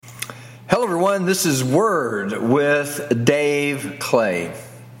Hello everyone, this is Word with Dave Clay.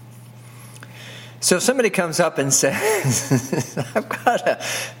 So if somebody comes up and says, I've got a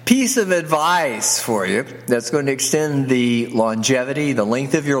piece of advice for you that's going to extend the longevity, the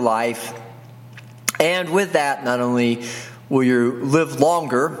length of your life, and with that, not only will you live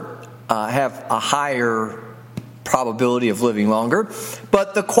longer, have a higher probability of living longer,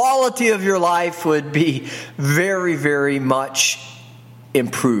 but the quality of your life would be very, very much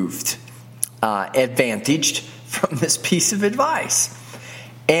improved. Advantaged from this piece of advice.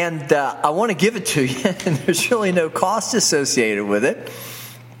 And I want to give it to you, and there's really no cost associated with it.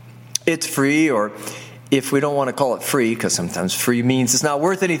 It's free, or if we don't want to call it free, because sometimes free means it's not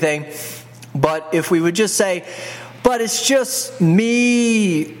worth anything, but if we would just say, but it's just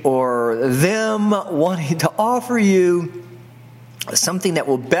me or them wanting to offer you something that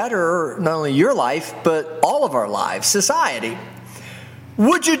will better not only your life, but all of our lives, society.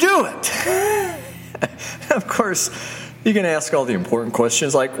 Would you do it? Of course, you can ask all the important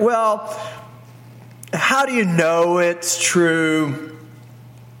questions like, well, how do you know it's true?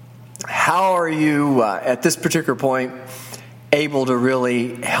 How are you, at this particular point, able to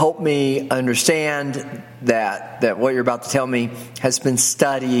really help me understand that what you're about to tell me has been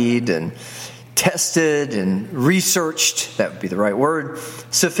studied and tested and researched, that would be the right word,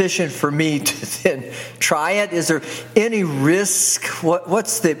 sufficient for me to then try it? Is there any risk?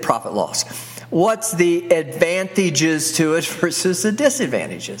 What's the profit loss? What's the advantages to it versus the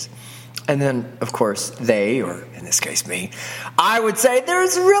disadvantages? And then, of course, they, or in this case me, I would say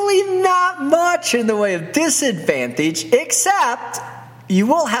there's really not much in the way of disadvantage, except you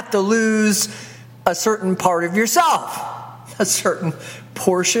will have to lose a certain part of yourself, a certain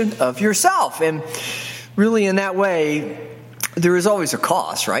portion of yourself. And really in that way, there is always a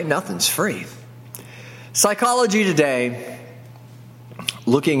cost, right? Nothing's free. Psychology Today,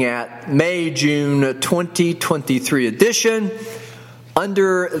 looking at May-June 2023 edition,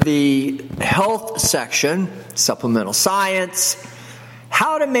 under the health section, supplemental science,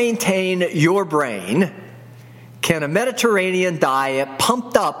 how to maintain your brain. Can a Mediterranean diet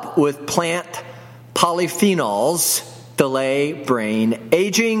pumped up with plant polyphenols delay brain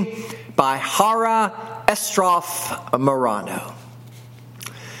aging? By Hara Estroff Marano.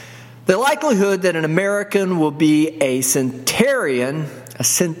 The likelihood that an American will be a centenarian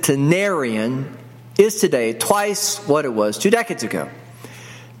is today twice what it was 2 decades ago.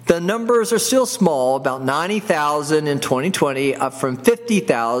 The numbers are still small, about 90,000 in 2020, up from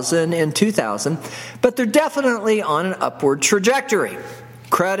 50,000 in 2000, but they're definitely on an upward trajectory.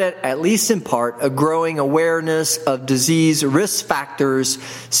 Credit, at least in part, a growing awareness of disease risk factors,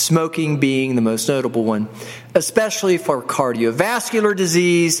 smoking being the most notable one, especially for cardiovascular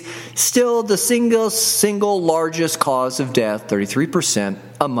disease, still the single largest cause of death, 33%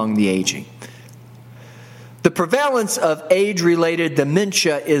 among the aging. The prevalence of age-related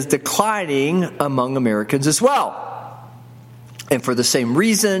dementia is declining among Americans as well. And for the same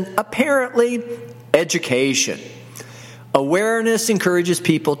reason, apparently, education. Awareness encourages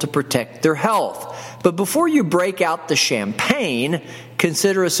people to protect their health. But before you break out the champagne,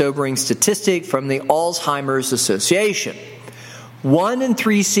 consider a sobering statistic from the Alzheimer's Association. 1 in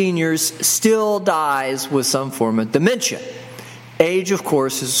 3 seniors still dies with some form of dementia. Age, of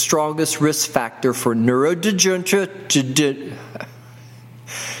course, is the strongest risk factor for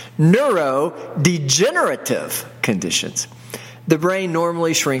neurodegenerative conditions. The brain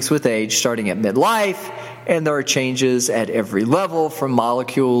normally shrinks with age, starting at midlife, and there are changes at every level, from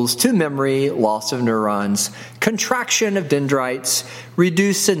molecules to memory, loss of neurons, contraction of dendrites,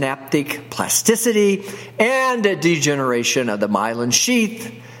 reduced synaptic plasticity, and a degeneration of the myelin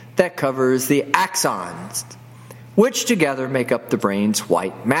sheath that covers the axons, which together make up the brain's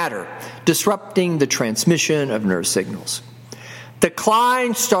white matter, disrupting the transmission of nerve signals.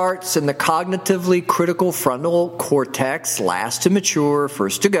 Decline starts in the cognitively critical frontal cortex, last to mature,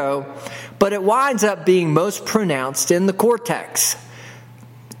 first to go, but it winds up being most pronounced in the cortex,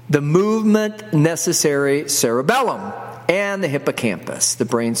 the movement necessary cerebellum, and the hippocampus, the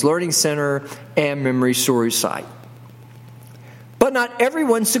brain's learning center and memory storage site. But not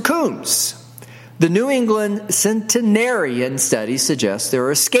everyone succumbs. The New England Centenarian study suggests there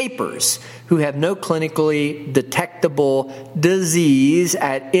are escapers who have no clinically detectable disease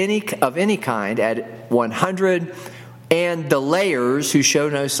of any kind at 100, and delayers who show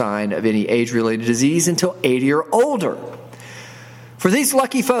no sign of any age-related disease until 80 or older. For these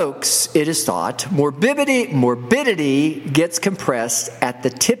lucky folks, it is thought, morbidity gets compressed at the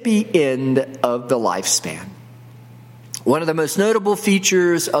tippy end of the lifespan. One of the most notable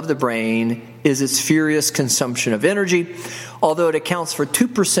features of the brain is its furious consumption of energy. Although it accounts for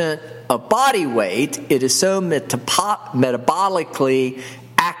 2% of body weight, it is so metabolically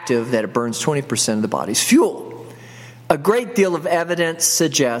active that it burns 20% of the body's fuel. A great deal of evidence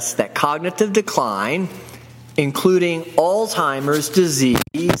suggests that cognitive decline, including Alzheimer's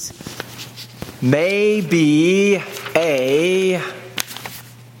disease, may be a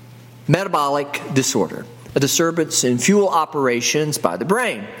metabolic disorder, a disturbance in fuel operations by the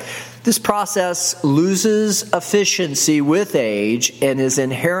brain. This process loses efficiency with age and is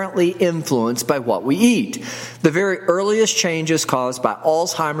inherently influenced by what we eat. The very earliest changes caused by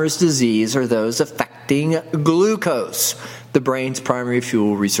Alzheimer's disease are those affecting glucose, the brain's primary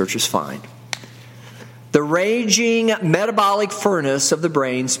fuel, researchers find. The raging metabolic furnace of the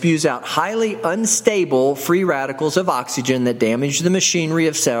brain spews out highly unstable free radicals of oxygen that damage the machinery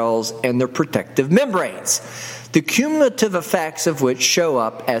of cells and their protective membranes, the cumulative effects of which show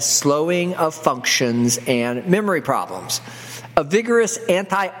up as slowing of functions and memory problems. A vigorous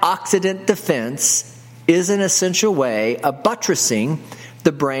antioxidant defense is an essential way of buttressing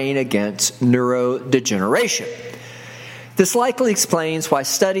the brain against neurodegeneration. This likely explains why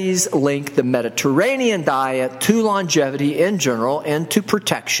studies link the Mediterranean diet to longevity in general and to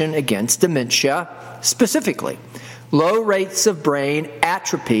protection against dementia specifically. Low rates of brain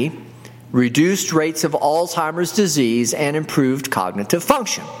atrophy, reduced rates of Alzheimer's disease, and improved cognitive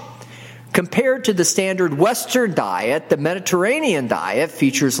function. Compared to the standard Western diet, the Mediterranean diet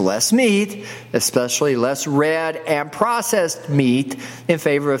features less meat, especially less red and processed meat, in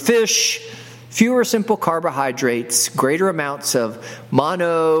favor of fish, fewer simple carbohydrates, greater amounts of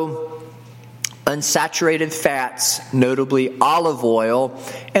unsaturated fats, notably olive oil,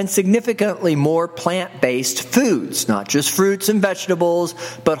 and significantly more plant-based foods, not just fruits and vegetables,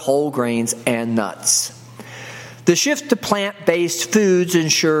 but whole grains and nuts. The shift to plant-based foods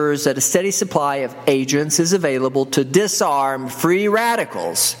ensures that a steady supply of agents is available to disarm free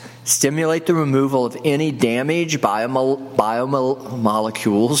radicals, stimulate the removal of any damaged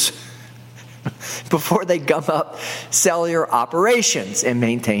biomolecules before they gum up cellular operations, and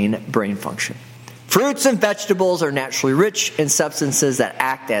maintain brain function. Fruits and vegetables are naturally rich in substances that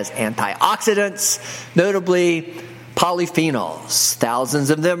act as antioxidants, notably polyphenols. Thousands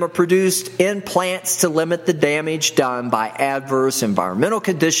of them are produced in plants to limit the damage done by adverse environmental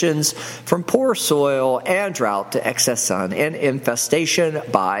conditions, from poor soil and drought to excess sun and infestation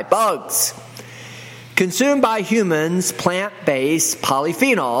by bugs. Consumed by humans, plant-based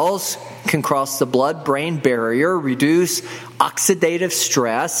polyphenols can cross the blood-brain barrier, reduce oxidative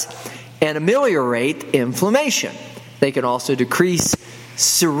stress, and ameliorate inflammation. They can also decrease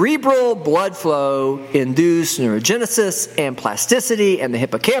cerebral blood flow, induce neurogenesis and plasticity in the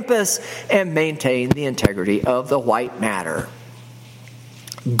hippocampus, and maintain the integrity of the white matter.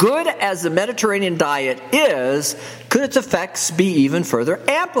 Good as the Mediterranean diet is, could its effects be even further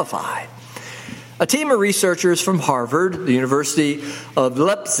amplified? A team of researchers from Harvard, the University of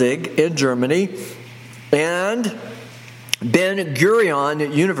Leipzig in Germany, and Ben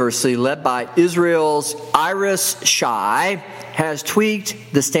Gurion University, led by Israel's Iris Shai, has tweaked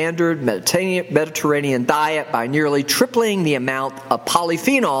the standard Mediterranean diet by nearly tripling the amount of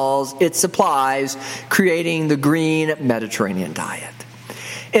polyphenols it supplies, creating the green Mediterranean diet.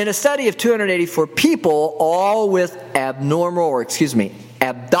 In a study of 284 people, all with abdominal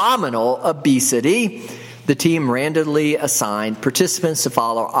obesity, the team randomly assigned participants to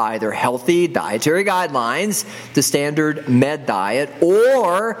follow either healthy dietary guidelines, the standard med diet,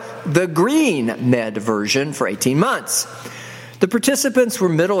 or the green med version for 18 months. The participants were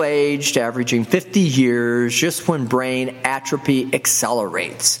middle-aged, averaging 50 years, just when brain atrophy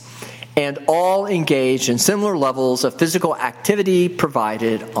accelerates, and all engaged in similar levels of physical activity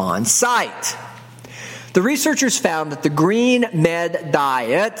provided on site. The researchers found that the green med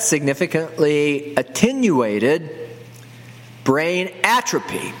diet significantly attenuated brain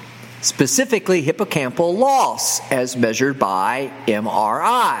atrophy, specifically hippocampal loss, as measured by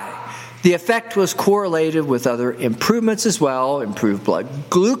MRI. The effect was correlated with other improvements as well: improved blood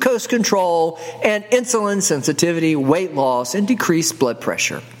glucose control and insulin sensitivity, weight loss, and decreased blood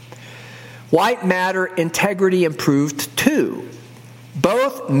pressure. White matter integrity improved too.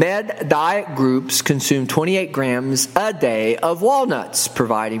 Both med diet groups consumed 28 grams a day of walnuts,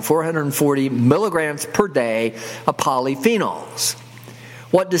 providing 440 milligrams per day of polyphenols.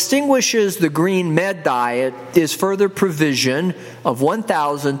 What distinguishes the green med diet is further provision of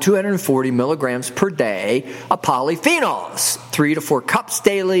 1,240 milligrams per day of polyphenols, 3 to 4 cups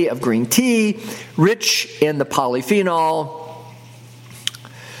daily of green tea, rich in the polyphenol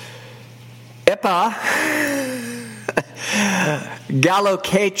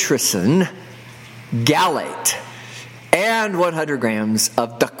gallocatrin gallate, and 100 grams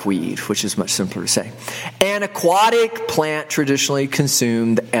of duckweed, which is much simpler to say. An aquatic plant traditionally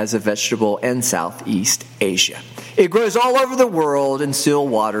consumed as a vegetable in Southeast Asia. It grows all over the world in still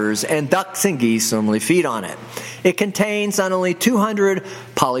waters, and ducks and geese normally feed on it. It contains not only 200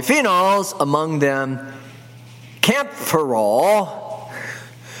 polyphenols, among them camphorol,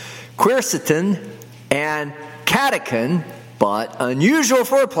 quercetin, and catechin, but unusual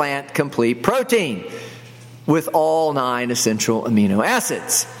for a plant, complete protein with all 9 essential amino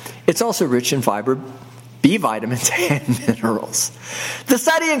acids. It's also rich in fiber, B vitamins, and minerals. The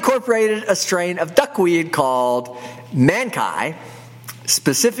study incorporated a strain of duckweed called Mankai,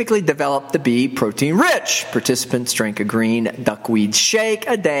 specifically developed to be protein-rich. Participants drank a green duckweed shake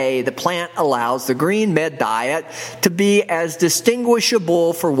a day. The plant allows the green med diet to be as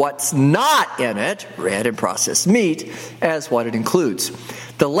distinguishable for what's not in it, red and processed meat, as what it includes.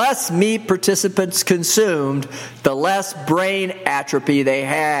 The less meat participants consumed, the less brain atrophy they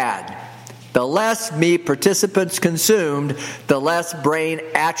had. The less meat participants consumed, the less brain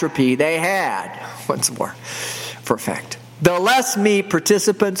atrophy they had. Once more, for effect. The less meat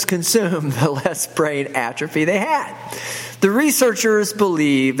participants consumed, the less brain atrophy they had. The researchers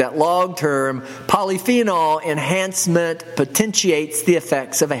believe that long-term polyphenol enhancement potentiates the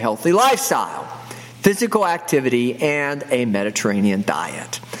effects of a healthy lifestyle, physical activity, and a Mediterranean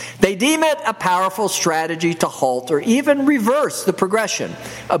diet. They deem it a powerful strategy to halt or even reverse the progression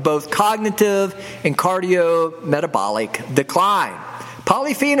of both cognitive and cardiometabolic decline.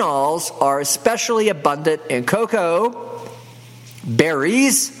 Polyphenols are especially abundant in cocoa,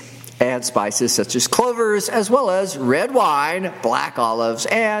 berries, and spices such as clovers, as well as red wine, black olives,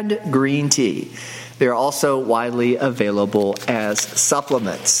 and green tea. They are also widely available as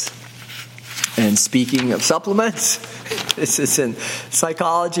supplements. And speaking of supplements, this is in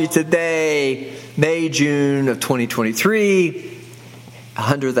Psychology Today, May, June of 2023,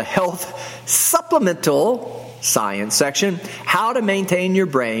 under the Health Supplemental Science section, how to maintain your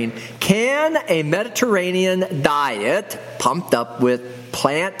brain. Can a Mediterranean diet pumped up with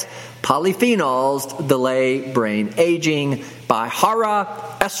plant polyphenols delay brain aging? By Hara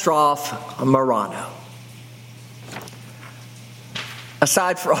Estroff Marano.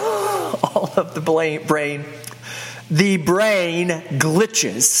 Aside from all of the brain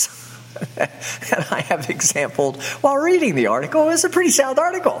glitches. And I have exampled while reading the article. It was a pretty sound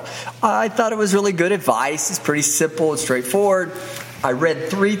article. I thought it was really good advice. It's pretty simple and straightforward. I read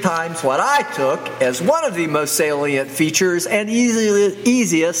 3 times what I took as one of the most salient features and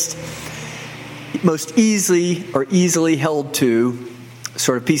most easily held to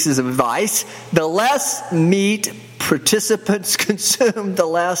sort of pieces of advice. The less meat participants consumed, the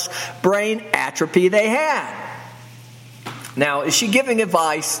less brain atrophy they had. Now, is she giving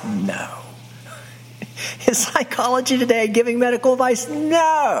advice? No. Is Psychology Today giving medical advice?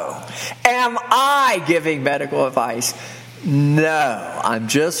 No. Am I giving medical advice? No. I'm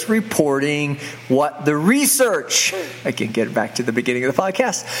just reporting what the research, I can get back to the beginning of the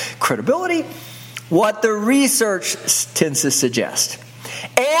podcast, credibility, what the research tends to suggest.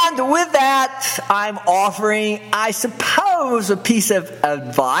 And with that, I'm offering, I suppose, a piece of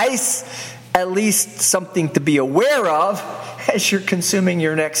advice, at least something to be aware of as you're consuming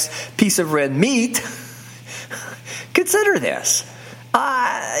your next piece of red meat. Consider this.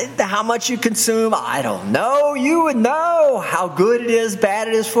 How much you consume, I don't know. You would know how good it is, bad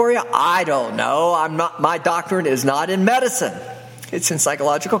it is for you. I don't know. My doctorate is not in medicine. It's in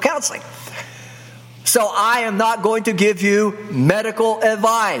psychological counseling. So I am not going to give you medical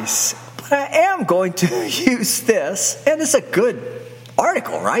advice. But I am going to use this, and it's a good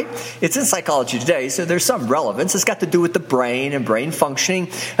article, right? It's in Psychology Today, so there's some relevance. It's got to do with the brain and brain functioning.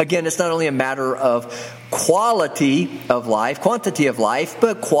 Again, it's not only a matter of quality of life, quantity of life,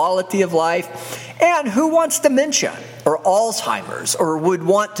 but quality of life. And who wants dementia or Alzheimer's or would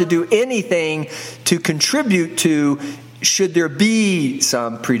want to do anything to contribute to, should there be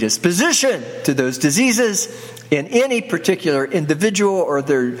some predisposition to those diseases in any particular individual or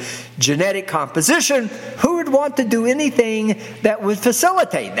their genetic composition, who would want to do anything that would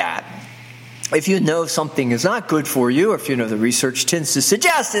facilitate that? If you know something is not good for you, or if you know the research tends to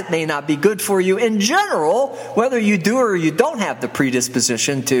suggest it may not be good for you in general, whether you do or you don't have the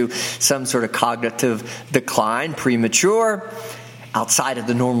predisposition to some sort of cognitive decline, premature, outside of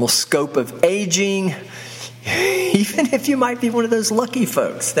the normal scope of aging, even if you might be one of those lucky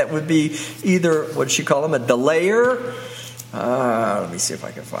folks that would be either, what did she call them, a delayer? Let me see if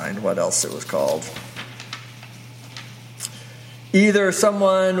I can find what else it was called. Either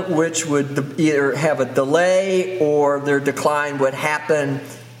someone which would either have a delay or their decline would happen,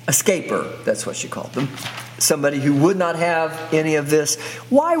 escaper, that's what she called them. somebody who would not have any of this,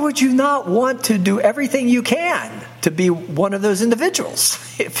 why would you not want to do everything you can to be one of those individuals?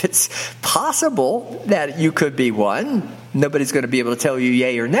 If it's possible that you could be one, nobody's going to be able to tell you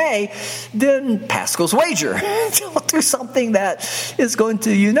yay or nay, then Pascal's wager. Don't do something that is going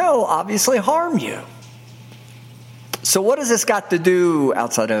to, obviously harm you. So what has this got to do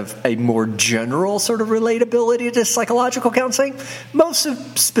outside of a more general sort of relatability to psychological counseling? Most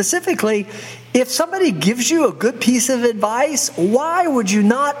specifically, if somebody gives you a good piece of advice, why would you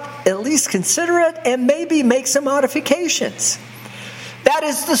not at least consider it and maybe make some modifications? That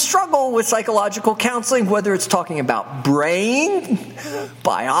is the struggle with psychological counseling, whether it's talking about brain,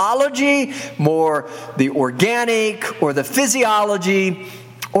 biology, more the organic or the physiology,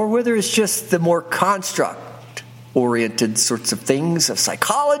 or whether it's just the more construct-oriented sorts of things of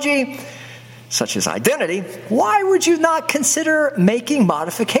psychology, such as identity. Why would you not consider making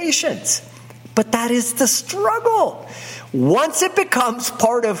modifications? But that is the struggle. Once it becomes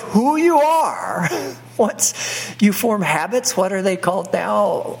part of who you are, once you form habits, what are they called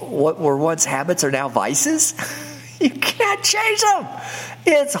now? What were once habits are now vices? You can't change them.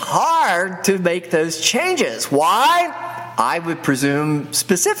 It's hard to make those changes. Why? I would presume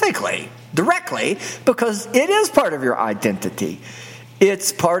specifically, directly, because it is part of your identity.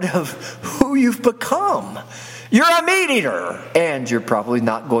 It's part of who you've become. You're a meat eater, and you're probably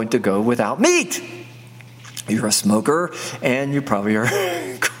not going to go without meat. You're a smoker, and you probably are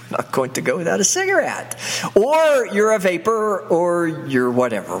not going to go without a cigarette. Or you're a vapor, or you're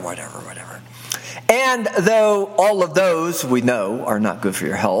whatever. And though all of those we know are not good for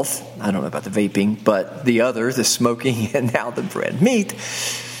your health, I don't know about the vaping, but the other, the smoking, and now the red meat,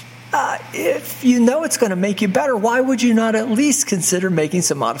 if you know it's going to make you better, why would you not at least consider making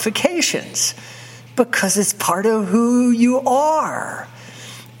some modifications? Because it's part of who you are.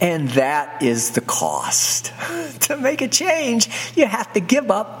 And that is the cost. To make a change, you have to give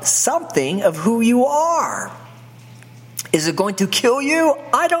up something of who you are. Is it going to kill you?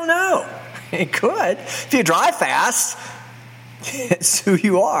 I don't know. It could. If you drive fast, it's who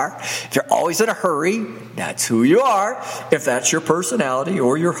you are. If you're always in a hurry, that's who you are. If that's your personality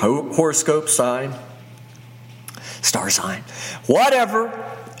or your horoscope sign, star sign, whatever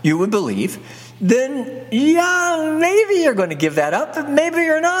you would believe, then yeah, maybe you're going to give that up, but maybe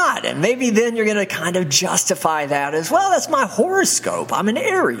you're not. And maybe then you're going to kind of justify that as, well, that's my horoscope. I'm an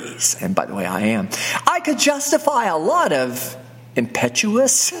Aries. And by the way, I am. I could justify a lot of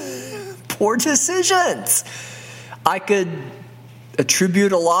impetuous, poor decisions. I could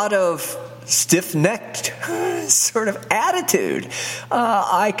attribute a lot of stiff-necked sort of attitude.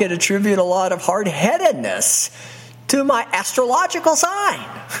 I could attribute a lot of hard-headedness to my astrological sign.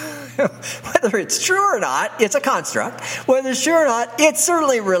 Whether it's true or not, it's a construct. Whether it's true or not, it's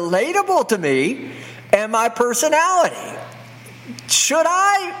certainly relatable to me and my personality. Should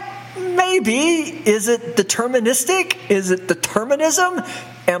I? Maybe. Is it deterministic? Is it determinism?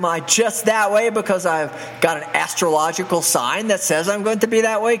 Am I just that way because I've got an astrological sign that says I'm going to be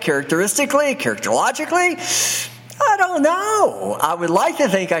that way characterologically? I don't know. I would like to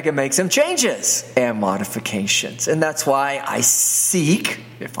think I can make some changes and modifications. And that's why I seek,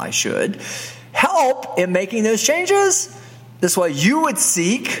 if I should, help in making those changes. That's why you would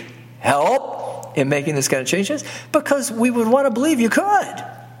seek help in making this kind of changes, because we would want to believe you could.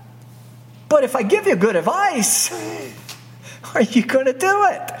 But if I give you good advice, are you going to do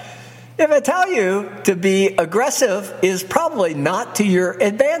it? If I tell you to be aggressive is probably not to your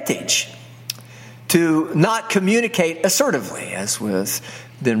advantage. To not communicate assertively,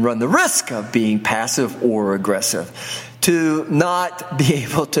 then run the risk of being passive or aggressive. To not be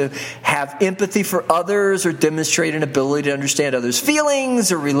able to have empathy for others or demonstrate an ability to understand others'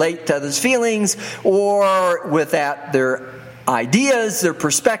 feelings or relate to others' feelings, or with that, their ideas, their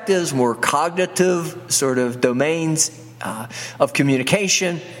perspectives, more cognitive sort of domains of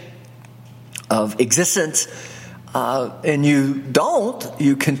communication, of existence. And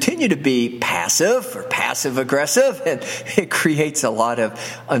you continue to be passive or passive-aggressive, and it creates a lot of,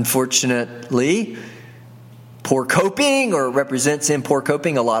 unfortunately, poor coping, or represents in poor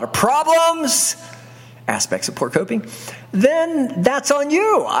coping a lot of problems, aspects of poor coping, then that's on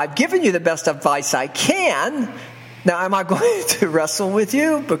you. I've given you the best advice I can. Now, am I going to wrestle with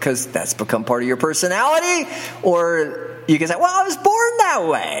you because that's become part of your personality? Or you can say, well, I was born that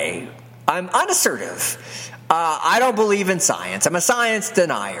way. I'm unassertive. I don't believe in science. I'm a science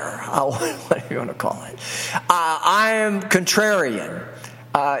denier. Whatever you want to call it. I'm contrarian.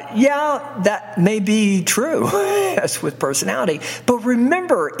 Yeah, that may be true, as with personality. But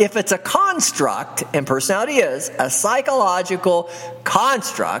remember, if it's a construct, and personality is a psychological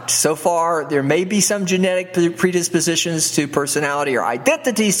construct, so far there may be some genetic predispositions to personality or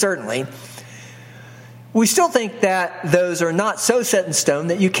identity, certainly. We still think that those are not so set in stone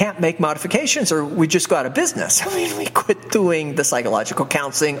that you can't make modifications or we just go out of business. I mean, we quit doing the psychological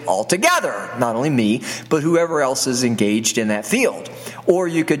counseling altogether. Not only me, but whoever else is engaged in that field. Or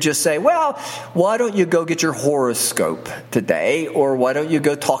you could just say, well, why don't you go get your horoscope today? Or why don't you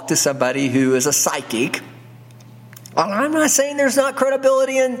go talk to somebody who is a psychic? Well, I'm not saying there's not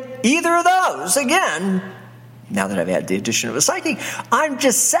credibility in either of those. Again, now that I've had the addition of a psychic, I'm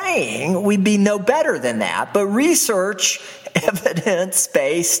just saying we'd be no better than that. But research,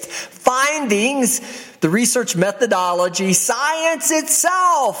 evidence-based findings, the research methodology, science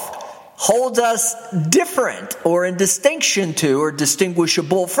itself holds us different or in distinction to or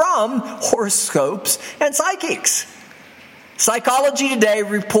distinguishable from horoscopes and psychics. Psychology Today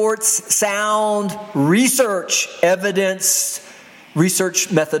reports sound research, evidence,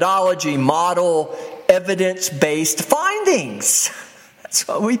 research methodology, model, evidence-based findings. That's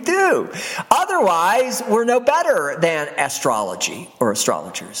what we do. Otherwise, we're no better than astrology or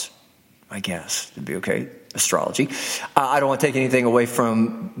astrologers, I guess, to be okay. Astrology. I don't want to take anything away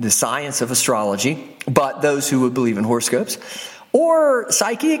from the science of astrology, but those who would believe in horoscopes or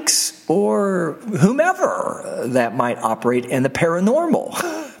psychics or whomever that might operate in the paranormal,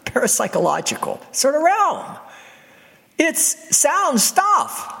 parapsychological sort of realm. It's sound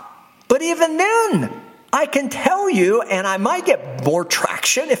stuff. But even then, I can tell you, and I might get more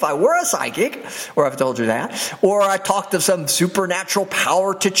traction if I were a psychic, or I've told you that, or I talked of some supernatural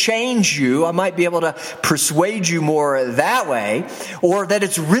power to change you. I might be able to persuade you more that way, or that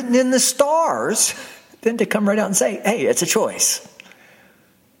it's written in the stars, than to come right out and say, hey, it's a choice.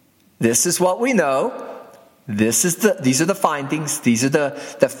 This is what we know. These are the findings. These are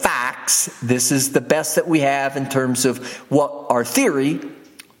the facts. This is the best that we have in terms of what our theory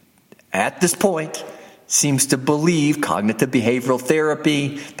at this point seems to believe. Cognitive behavioral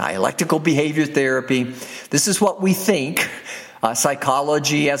therapy, dialectical behavior therapy. This is what we think.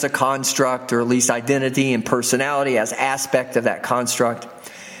 Psychology as a construct, or at least identity and personality as aspect of that construct.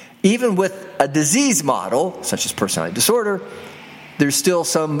 Even with a disease model, such as personality disorder, there's still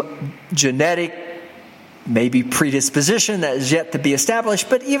some genetic, maybe predisposition that is yet to be established.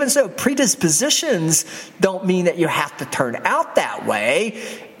 But even so, predispositions don't mean that you have to turn out that way.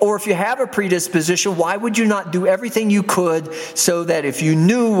 Or if you have a predisposition, why would you not do everything you could so that if you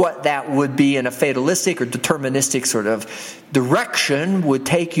knew what that would be in a fatalistic or deterministic sort of direction would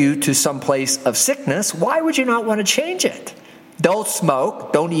take you to some place of sickness, why would you not want to change it? Don't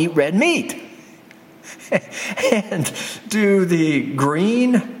smoke, don't eat red meat. And do the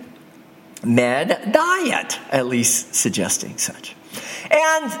green med diet, at least suggesting such.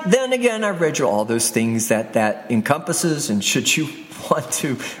 And then again, I've read you all those things that encompasses, and should you want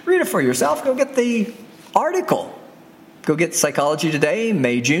to read it for yourself, go get the article. Go get Psychology Today,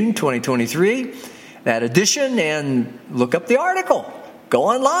 May, June 2023, that edition, and look up the article. Go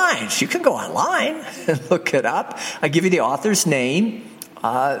online. You can go online and look it up. I give you the author's name.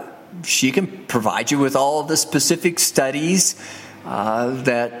 She can provide you with all of the specific studies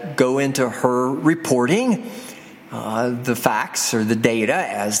that go into her reporting, the facts or the data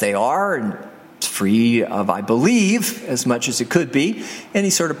as they are, and it's free of, I believe, as much as it could be, any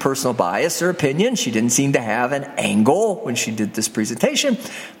sort of personal bias or opinion. She didn't seem to have an angle when she did this presentation,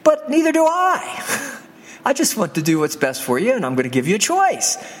 but neither do I. I just want to do what's best for you, and I'm going to give you a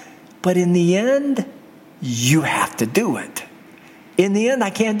choice. But in the end, you have to do it. In the end, I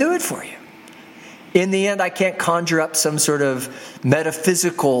can't do it for you. In the end, I can't conjure up some sort of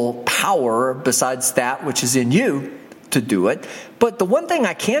metaphysical power besides that which is in you to do it. But the one thing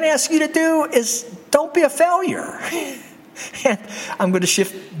I can ask you to do is don't be a failure. And I'm going to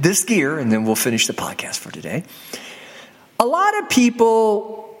shift this gear, and then we'll finish the podcast for today. A lot of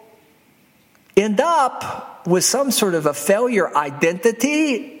people end up with some sort of a failure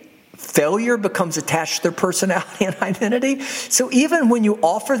identity. Failure becomes attached to their personality and identity. So even when you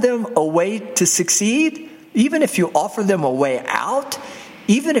offer them a way to succeed, even if you offer them a way out,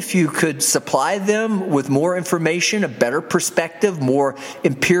 even if you could supply them with more information, a better perspective, more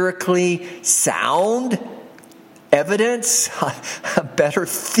empirically sound evidence, a better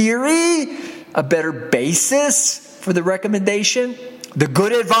theory, a better basis for the recommendation, the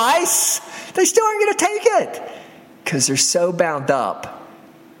good advice, they still aren't going to take it because they're so bound up.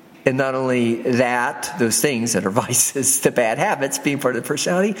 And not only that, those things that are vices, the bad habits being part of the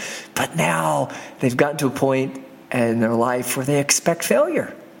personality, but now they've gotten to a point in their life where they expect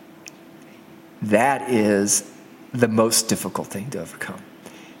failure. That is the most difficult thing to overcome,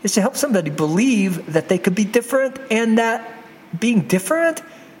 is to help somebody believe that they could be different and that being different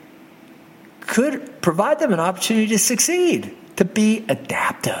could provide them an opportunity to succeed, to be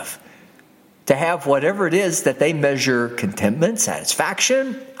adaptive, to have whatever it is that they measure contentment,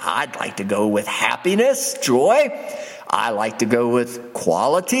 satisfaction. I'd like to go with happiness, joy. I like to go with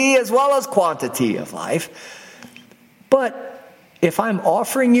quality as well as quantity of life. But if I'm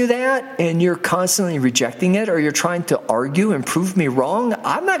offering you that and you're constantly rejecting it, or you're trying to argue and prove me wrong,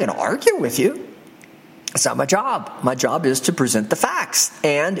 I'm not going to argue with you. It's not my job. My job is to present the facts,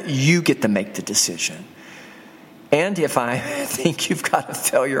 and you get to make the decision. And if I think you've got a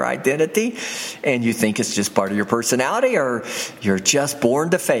failure identity and you think it's just part of your personality, or you're just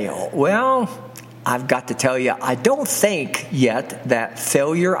born to fail, well, I've got to tell you, I don't think yet that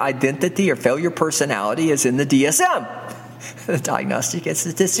failure identity or failure personality is in the DSM. The Diagnostic and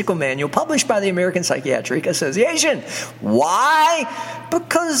Statistical Manual, published by the American Psychiatric Association. Why?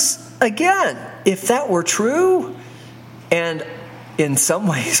 Because, again, if that were true, and in some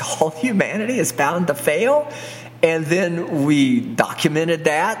ways all humanity is bound to fail, and then we documented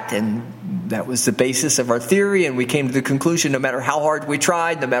that, and that was the basis of our theory, and we came to the conclusion no matter how hard we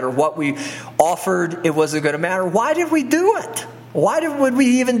tried, no matter what we offered, it wasn't going to matter. Why did we do it? Why would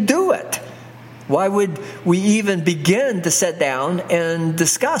we even do it? Why would we even begin to sit down and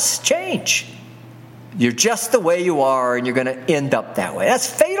discuss change? You're just the way you are, and you're going to end up that way. That's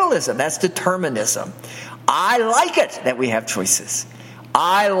fatalism. That's determinism. I like it that we have choices.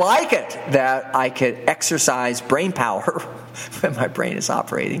 I like it that I could exercise brain power when my brain is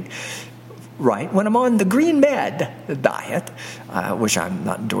operating right. When I'm on the green med diet, which I'm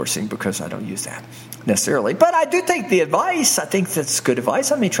not endorsing because I don't use that necessarily. But I do take the advice. I think that's good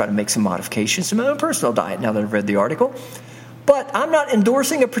advice. I may try to make some modifications to my own personal diet now that I've read the article. But I'm not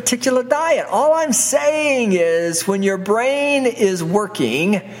endorsing a particular diet. All I'm saying is when your brain is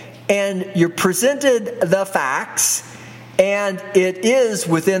working and you're presented the facts, and it is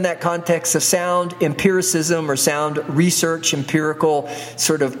within that context of sound empiricism or sound research, empirical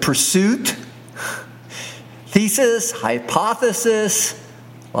sort of pursuit, thesis, hypothesis,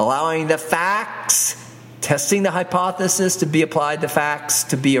 allowing the facts, testing the hypothesis to be applied to facts,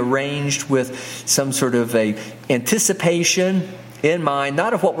 to be arranged with some sort of a anticipation in mind,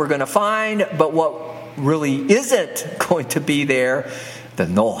 not of what we're going to find, but what really isn't going to be there, the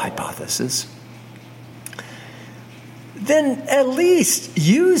null hypothesis. Then at least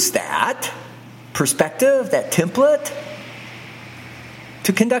use that perspective, that template,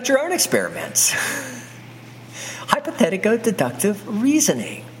 to conduct your own experiments. Hypothetico-deductive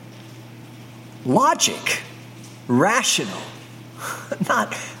reasoning. Logic. Rational.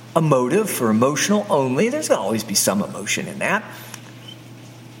 Not emotive or emotional only. There's going to always be some emotion in that.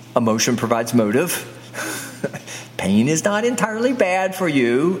 Emotion provides motive. Pain is not entirely bad for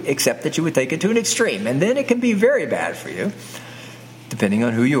you, except that you would take it to an extreme. And then it can be very bad for you, depending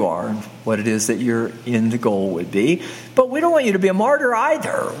on who you are and what it is that your end goal would be. But we don't want you to be a martyr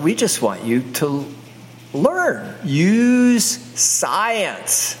either. We just want you to learn. Use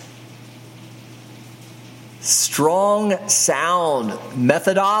science. Strong, sound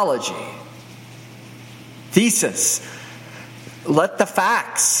methodology. Thesis. Let the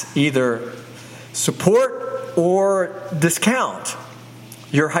facts either support or discount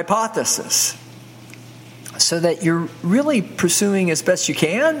your hypothesis, so that you're really pursuing as best you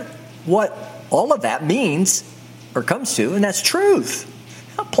can what all of that means or comes to, and that's truth.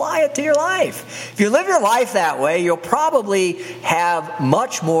 Apply it to your life. If you live your life that way, you'll probably have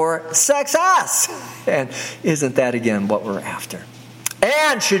much more success. And isn't that, again, what we're after?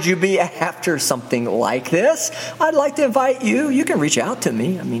 And should you be after something like this, I'd like to invite you. You can reach out to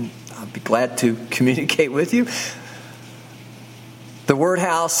me. I'd be glad to communicate with you. The Word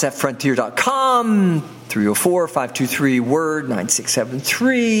House at frontier.com, 304-523-WORD,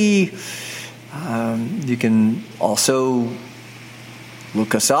 9673. You can also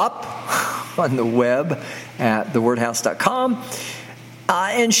look us up on the web at thewordhouse.com.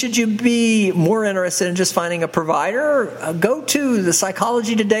 And should you be more interested in just finding a provider, go to the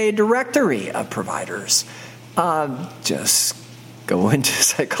Psychology Today directory of providers. Just go into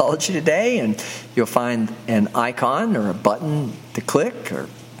Psychology Today and you'll find an icon or a button to click or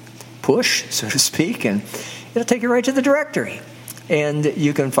push, so to speak, and it'll take you right to the directory. And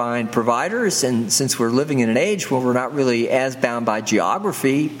you can find providers, and since we're living in an age where we're not really as bound by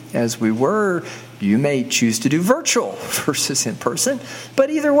geography as we were, you may choose to do virtual versus in person. But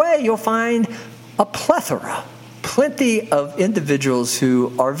either way, you'll find a plethora, plenty of individuals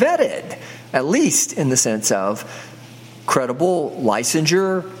who are vetted, at least in the sense of credible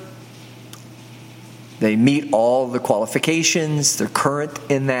licensure. They meet all the qualifications. They're current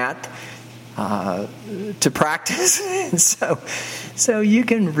in that to practice. And so you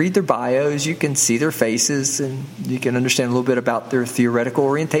can read their bios, you can see their faces, and you can understand a little bit about their theoretical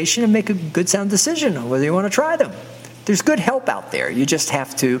orientation and make a good sound decision on whether you want to try them. There's good help out there. You just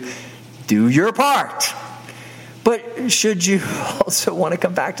have to do your part. But should you also want to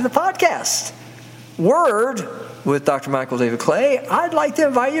come back to the podcast, Word with Dr. Michael David Clay, I'd like to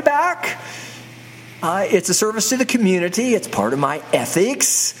invite you back. It's a service to the community. It's part of my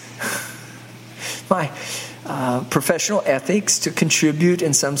ethics, my professional ethics to contribute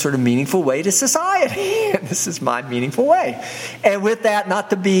in some sort of meaningful way to society. And this is my meaningful way. And with that,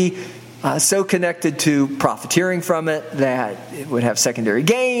 not to be so connected to profiteering from it that it would have secondary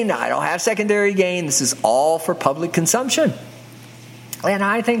gain. I don't have secondary gain. This is all for public consumption. And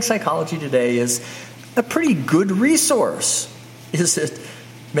I think Psychology Today is a pretty good resource. Is it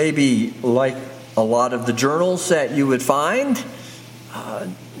maybe like a lot of the journals that you would find?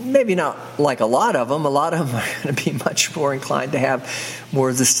 Maybe not like a lot of them. A lot of them are going to be much more inclined to have more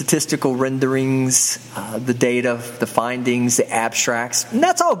of the statistical renderings, the data, the findings, the abstracts. And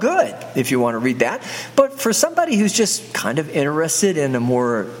that's all good if you want to read that. But for somebody who's just kind of interested in a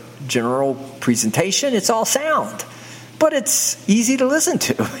more general presentation, it's all sound. But it's easy to listen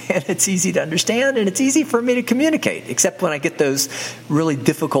to, and it's easy to understand, and it's easy for me to communicate, except when I get those really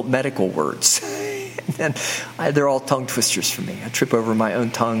difficult medical words. And they're all tongue twisters for me. I trip over my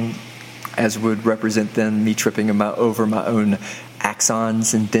own tongue, as would represent then me tripping over my own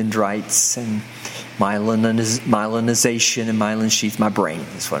axons and dendrites and myelinization and myelin sheath. My brain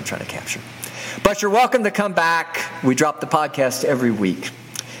is what I'm trying to capture. But you're welcome to come back. We drop the podcast every week.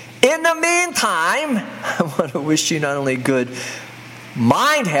 In the meantime, I want to wish you not only good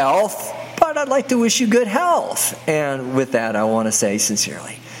mind health, but I'd like to wish you good health. And with that, I want to say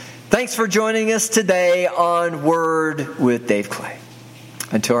sincerely, thanks for joining us today on Word with Dave Clay.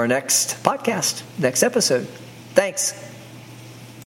 Until our next podcast, next episode. Thanks.